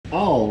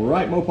All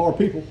right, Mopar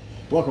people,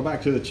 welcome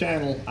back to the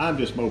channel. I'm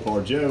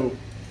Justmoparjoe.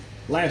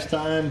 Last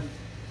time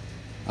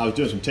I was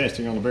doing some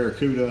testing on the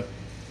Barracuda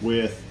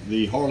with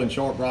the Harland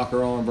Sharp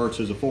rocker arm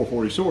versus a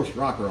 440 source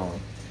rocker arm.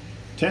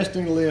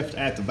 Testing the lift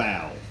at the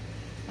valve.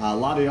 A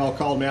lot of y'all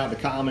called me out in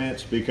the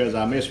comments because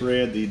I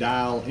misread the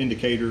dial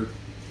indicator.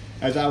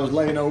 As I was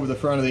laying over the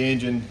front of the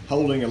engine,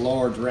 holding a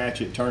large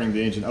ratchet, turning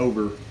the engine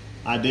over,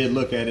 I did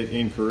look at it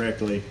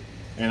incorrectly,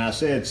 and I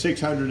said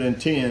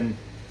 610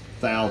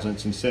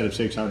 thousandths instead of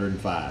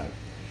 605.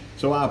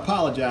 So I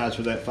apologize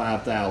for that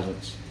 5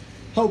 thousandths.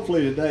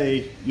 Hopefully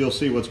today you'll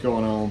see what's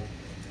going on.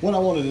 What I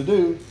wanted to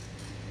do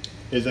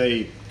is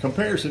a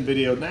comparison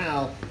video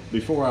now,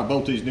 before I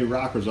bolt these new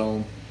rockers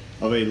on,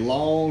 of a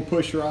long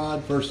push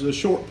rod versus a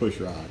short push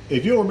rod.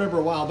 If you'll remember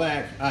a while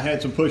back, I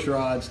had some push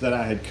rods that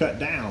I had cut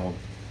down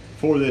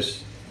for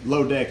this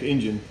low deck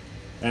engine,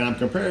 and I'm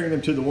comparing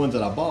them to the ones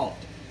that I bought.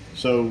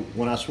 So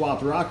when I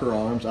swapped rocker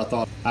arms, I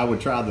thought I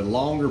would try the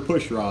longer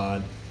push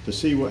rod to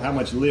see how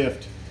much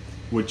lift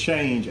would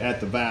change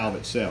at the valve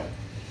itself.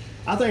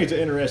 I think it's an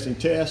interesting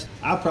test.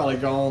 I've probably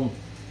gone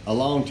a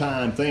long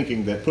time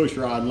thinking that push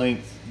rod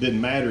length didn't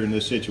matter in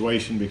this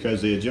situation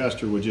because the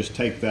adjuster would just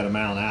take that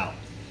amount out.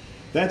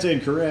 That's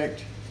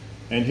incorrect,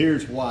 and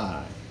here's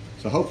why.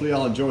 So hopefully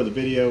y'all enjoy the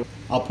video.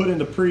 I'll put in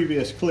the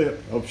previous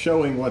clip of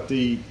showing what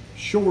the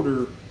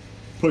shorter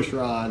push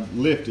rod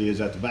lift is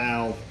at the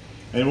valve,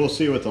 and we'll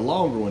see what the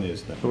longer one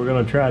is now. So we're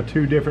going to try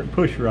two different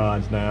push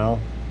rods now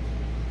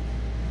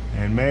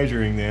and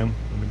measuring them.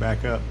 Let me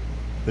back up.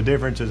 The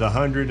difference is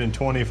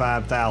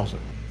 125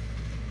 thousandths.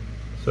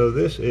 So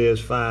this is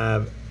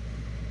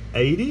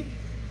 580.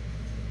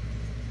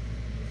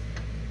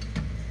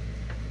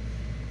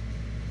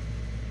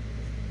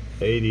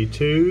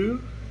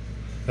 $82.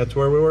 That's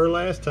where we were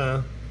last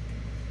time.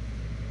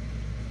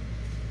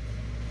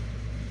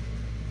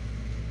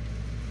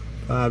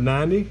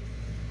 $590.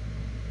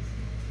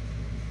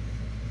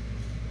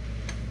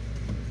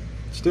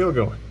 Still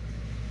going.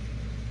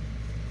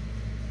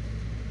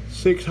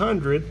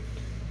 600.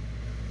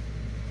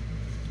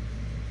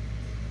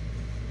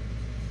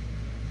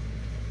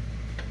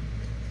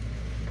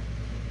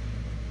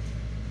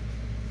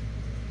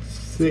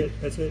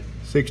 That's it.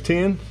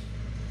 610.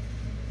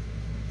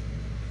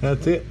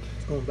 That's it.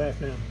 It's going back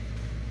now.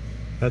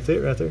 That's it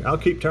right there. I'll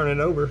keep turning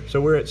it over.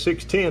 So we're at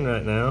 610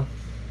 right now.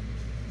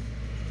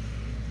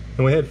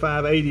 And we had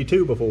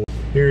 582 before.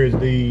 Here is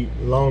the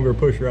longer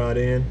push rod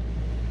end,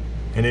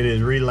 and it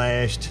is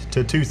relashed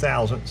to 2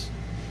 thousandths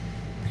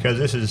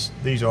because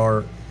these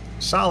are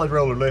solid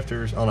roller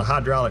lifters on a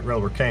hydraulic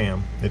roller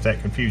cam, if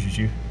that confuses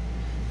you.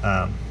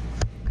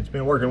 It's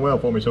been working well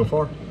for me so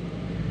far.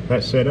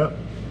 That's set up.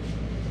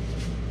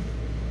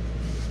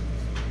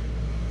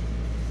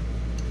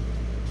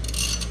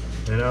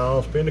 And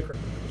I'll spin the crank.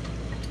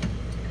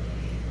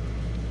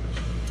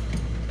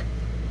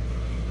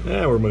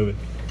 Now we're moving.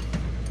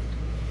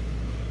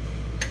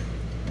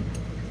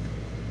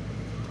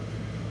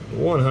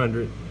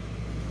 100,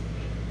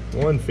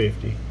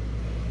 150,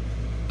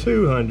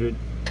 200,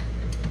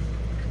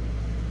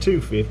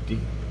 250,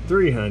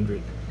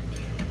 300,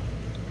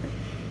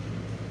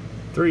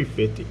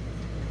 350,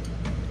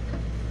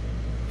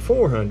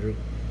 400,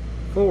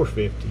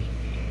 450,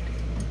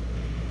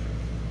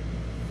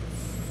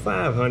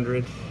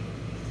 500,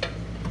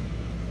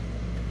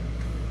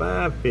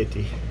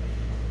 550.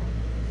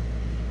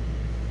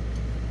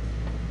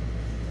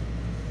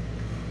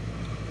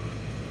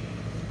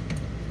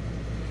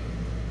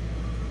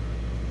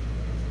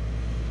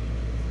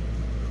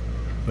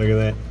 Look at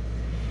that.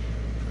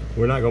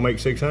 We're not gonna make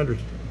 600.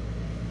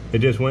 It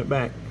just went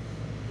back.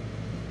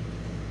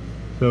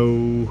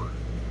 So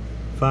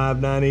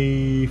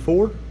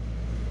 594. What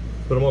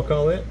I'm gonna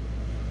call that.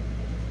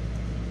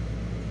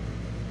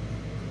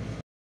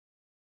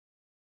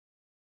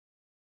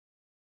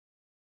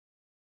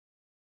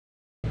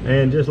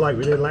 And just like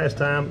we did last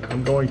time,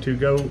 I'm going to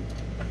go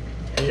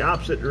the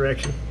opposite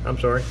direction. I'm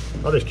sorry.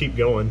 I'll just keep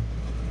going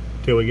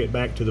till we get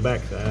back to the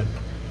back side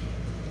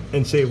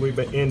and see if we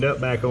end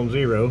up back on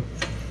 0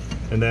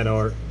 and that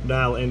our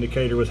dial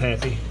indicator was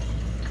happy.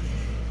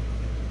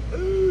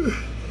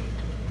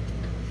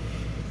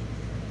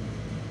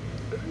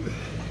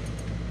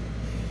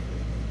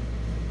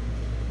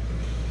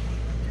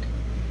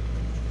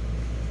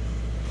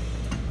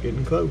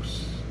 Getting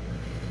close.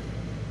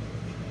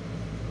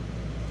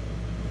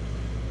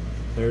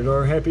 There's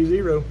our happy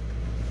 0.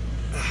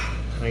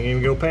 I can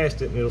even go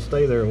past it and it'll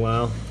stay there a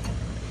while.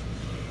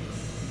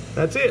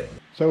 That's it.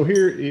 So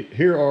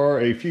here are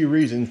a few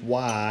reasons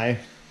why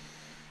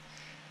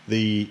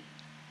the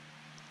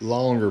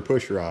longer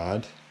push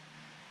rod,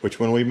 which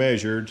when we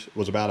measured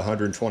was about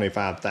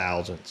 125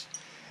 thousandths.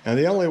 And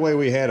the only way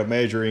we had of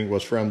measuring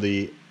was from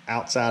the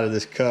outside of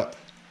this cup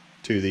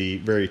to the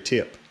very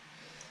tip.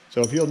 So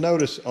if you'll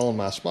notice on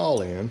my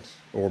small end,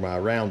 or my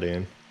round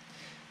end,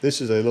 this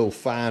is a little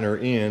finer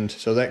end,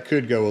 so that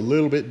could go a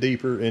little bit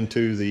deeper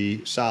into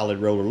the solid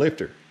roller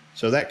lifter.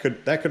 So that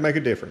could make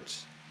a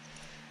difference.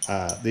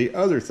 The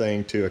other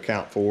thing to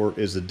account for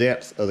is the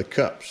depth of the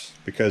cups,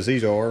 because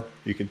these are,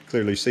 you can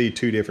clearly see,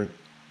 two different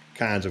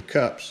kinds of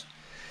cups.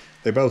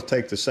 They both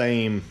take the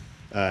same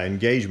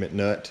engagement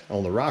nut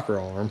on the rocker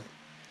arm,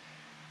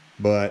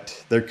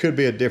 but there could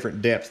be a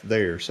different depth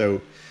there.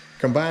 So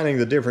combining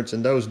the difference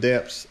in those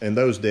depths and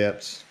those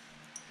depths,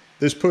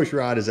 this push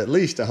rod is at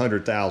least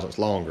 100 thousandths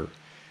longer,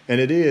 and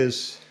it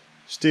is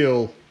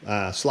still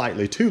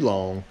slightly too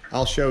long.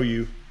 I'll show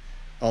you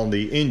on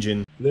the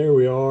engine. There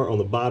we are on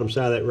the bottom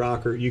side of that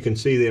rocker. You can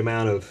see the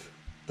amount of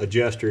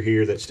adjuster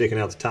here that's sticking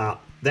out the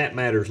top. That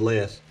matters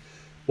less.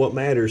 What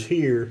matters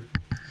here,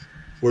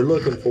 we're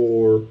looking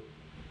for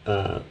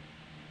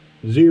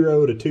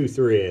 0 to 2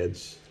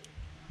 threads.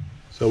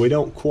 So we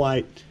don't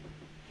quite,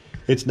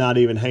 it's not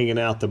even hanging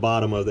out the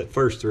bottom of that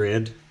first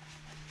thread.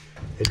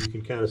 As you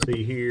can kind of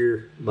see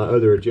here, my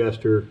other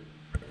adjuster,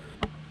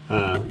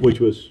 which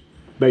was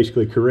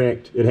basically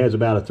correct, it has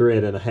about 1.5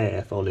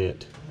 threads on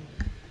it.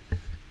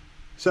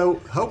 So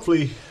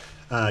hopefully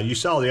you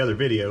saw the other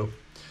video.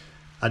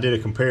 I did a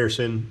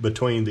comparison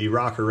between the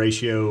rocker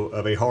ratio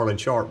of a Harland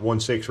Sharp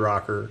 1/6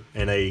 rocker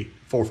and a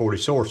 440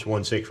 Source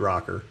 1/6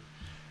 rocker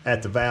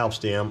at the valve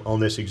stem on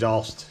this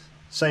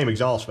same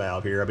exhaust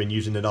valve here. I've been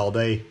using it all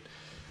day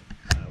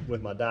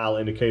with my dial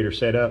indicator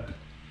set up,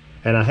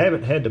 and I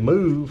haven't had to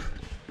move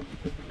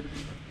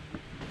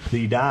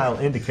the dial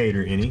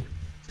indicator any,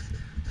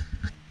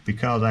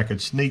 because I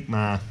could sneak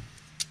my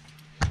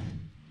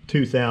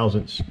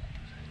 2/1000ths.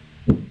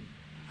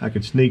 I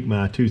could sneak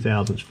my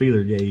 2/1000ths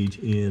feeler gauge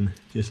in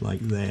just like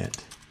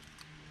that.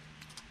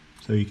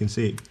 So you can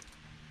see it.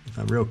 If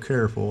I'm real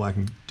careful, I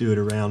can do it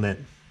around that,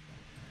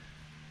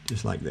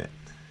 just like that.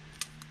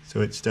 So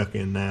it's stuck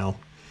in now.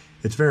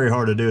 It's very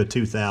hard to do a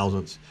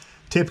 2/1000ths.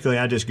 Typically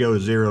I just go to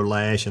 0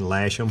 lash and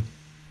lash them,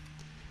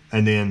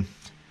 and then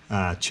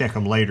check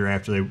them later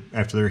after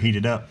they're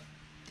heated up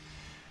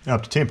to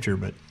temperature.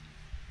 But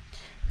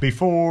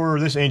before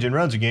this engine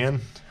runs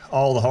again,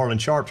 all the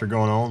Harland Sharps are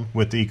going on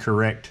with the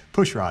correct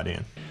push rod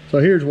in. So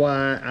here's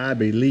why I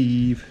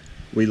believe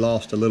we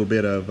lost a little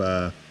bit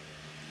of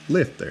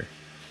lift there.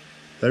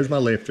 There's my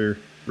lifter,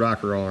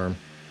 rocker arm,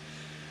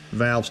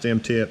 valve stem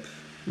tip,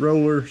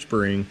 roller,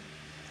 spring.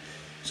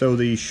 So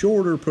the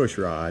shorter push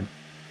rod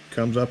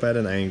comes up at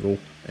an angle,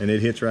 and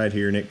it hits right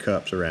here and it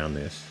cups around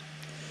this.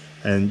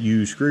 And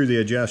you screw the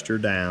adjuster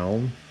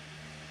down,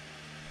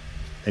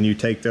 and you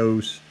take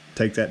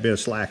that bit of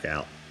slack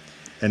out.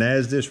 And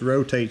as this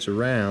rotates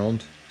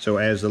around, so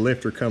as the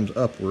lifter comes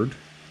upward,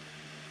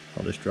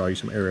 I'll just draw you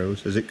some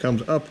arrows. As it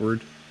comes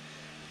upward,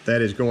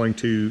 that is going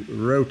to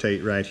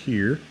rotate right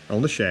here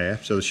on the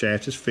shaft. So the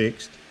shaft is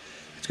fixed.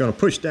 It's going to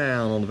push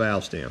down on the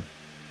valve stem.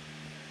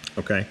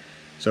 Okay,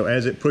 so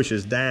as it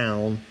pushes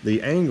down,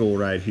 the angle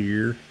right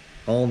here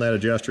on that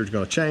adjuster is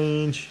going to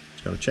change.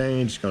 It's going to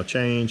change. It's going to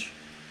change.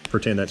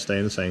 Pretend that's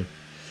staying the same.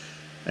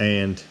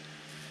 And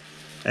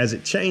as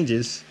it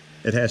changes,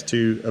 it has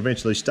to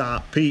eventually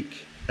stop,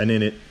 peak, and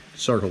then it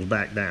circles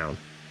back down.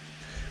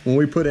 When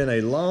we put in a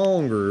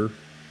longer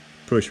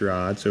push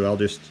rod, so I'll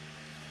just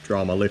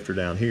draw my lifter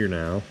down here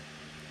now,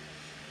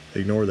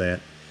 ignore that,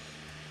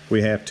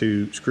 we have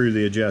to screw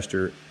the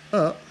adjuster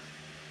up,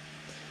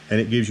 and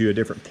it gives you a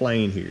different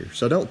plane here.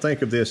 So don't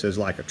think of this as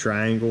like a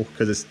triangle,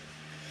 because it's,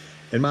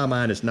 in my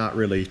mind, it's not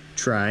really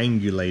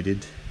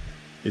triangulated.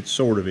 It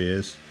sort of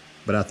is,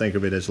 but I think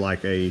of it as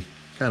like a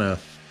kind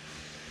of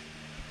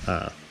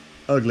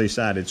ugly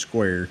sided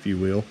square, if you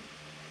will.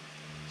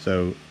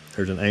 So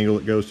there's an angle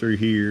that goes through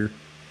here,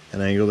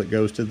 an angle that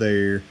goes to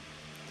there,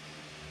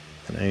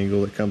 an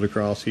angle that comes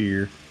across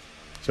here.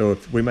 So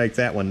if we make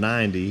that one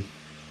 90,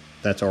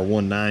 that's our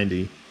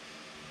 190,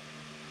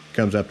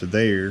 comes up to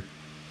there.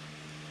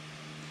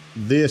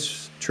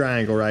 This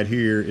triangle right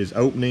here is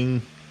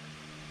opening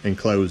and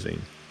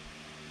closing.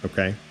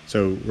 Okay,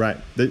 so right,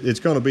 it's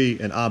going to be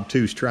an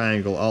obtuse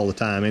triangle all the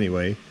time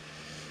anyway,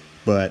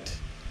 but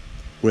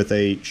with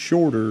a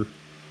shorter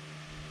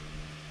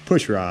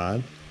push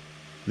rod,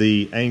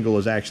 the angle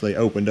is actually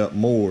opened up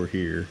more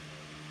here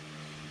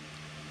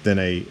than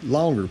a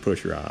longer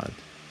push rod.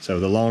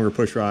 So the longer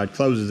push rod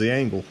closes the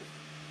angle.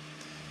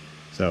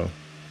 So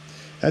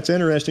that's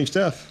interesting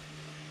stuff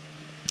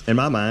in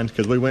my mind,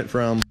 because we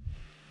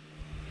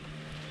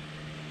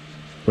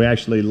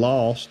actually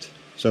lost,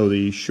 so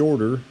the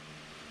shorter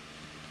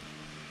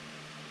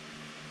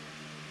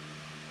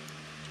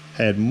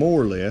had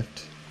more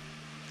lift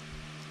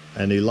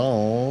and the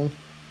long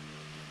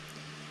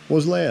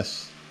was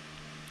less.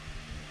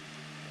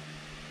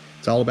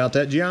 It's all about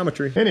that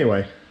geometry.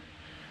 Anyway,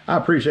 I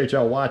appreciate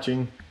y'all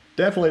watching.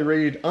 Definitely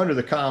read under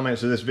the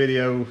comments of this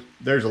video.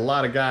 There's a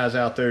lot of guys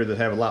out there that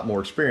have a lot more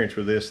experience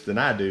with this than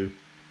I do,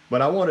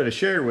 but I wanted to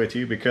share with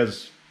you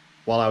because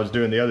while I was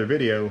doing the other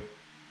video,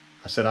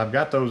 I said I've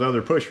got those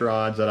other push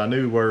rods that I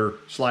knew were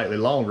slightly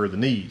longer than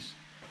these.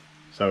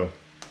 So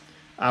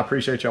I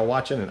appreciate y'all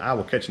watching, and I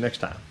will catch you next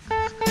time.